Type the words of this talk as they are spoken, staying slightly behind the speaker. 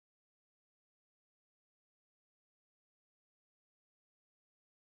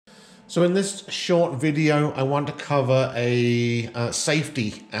So in this short video, I want to cover a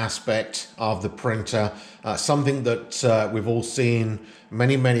safety aspect of the printer, something that we've all seen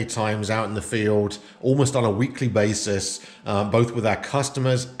many times out in the field, almost on a weekly basis, both with our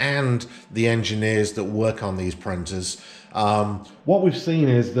customers and the engineers that work on these printers. What we've seen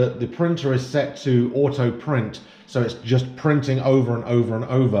is that the printer is set to auto print, so it's just printing over and over and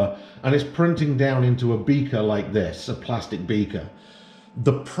over, and it's printing down into a beaker like this, a plastic beaker.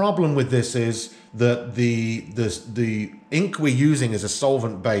 The problem with this is that the ink we're using is a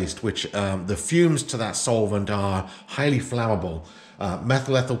solvent based, which the fumes to that solvent are highly flammable.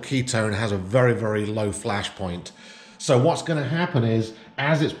 Methyl ethyl ketone has a very low flash point. So what's going to happen is,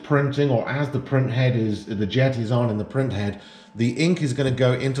 as it's printing, or as the print head is, the jet is on in the print head, the ink is going to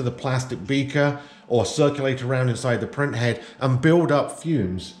go into the plastic beaker or circulate around inside the print head and build up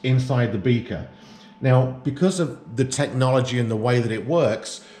fumes inside the beaker. Now, because of the technology and the way that it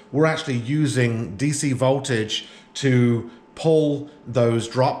works, we're actually using DC voltage to pull those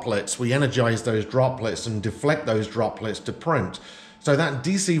droplets. We energize those droplets and deflect those droplets to print. So that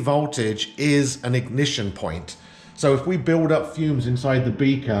DC voltage is an ignition point. So if we build up fumes inside the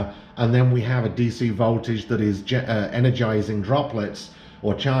beaker and then we have a DC voltage that is energizing droplets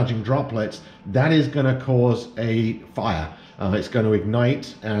or charging droplets, that is going to cause a fire. It's going to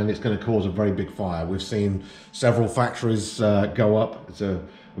ignite and it's going to cause a very big fire. We've seen several factories go up. It's a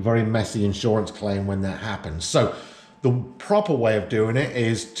very messy insurance claim when that happens. So the proper way of doing it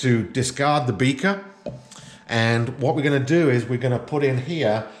is to discard the beaker. And what we're going to do is we're going to put in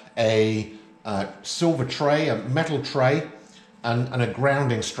here a silver tray, a metal tray, and a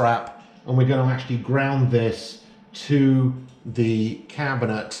grounding strap. And we're going to actually ground this to the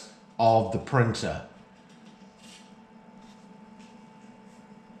cabinet of the printer.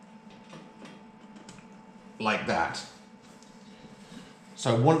 Like that.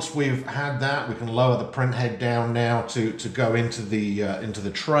 So once we've had that, we can lower the print head down now to go into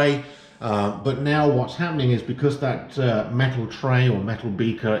the tray. But now what's happening is, because that metal tray or metal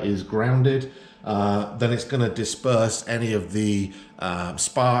beaker is grounded, then it's going to disperse any of the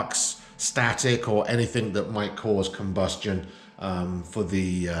sparks, static, or anything that might cause combustion for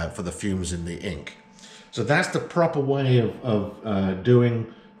the fumes in the ink. So that's the proper way of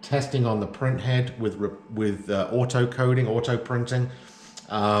doing testing on the print head with auto coding, auto printing.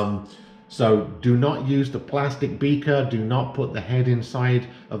 So do not use the plastic beaker. Do not put the head inside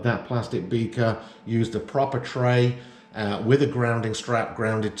of that plastic beaker. Use the proper tray with a grounding strap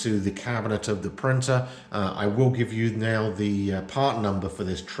grounded to the cabinet of the printer. I will give you now the part number for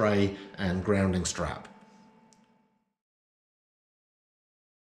this tray and grounding strap.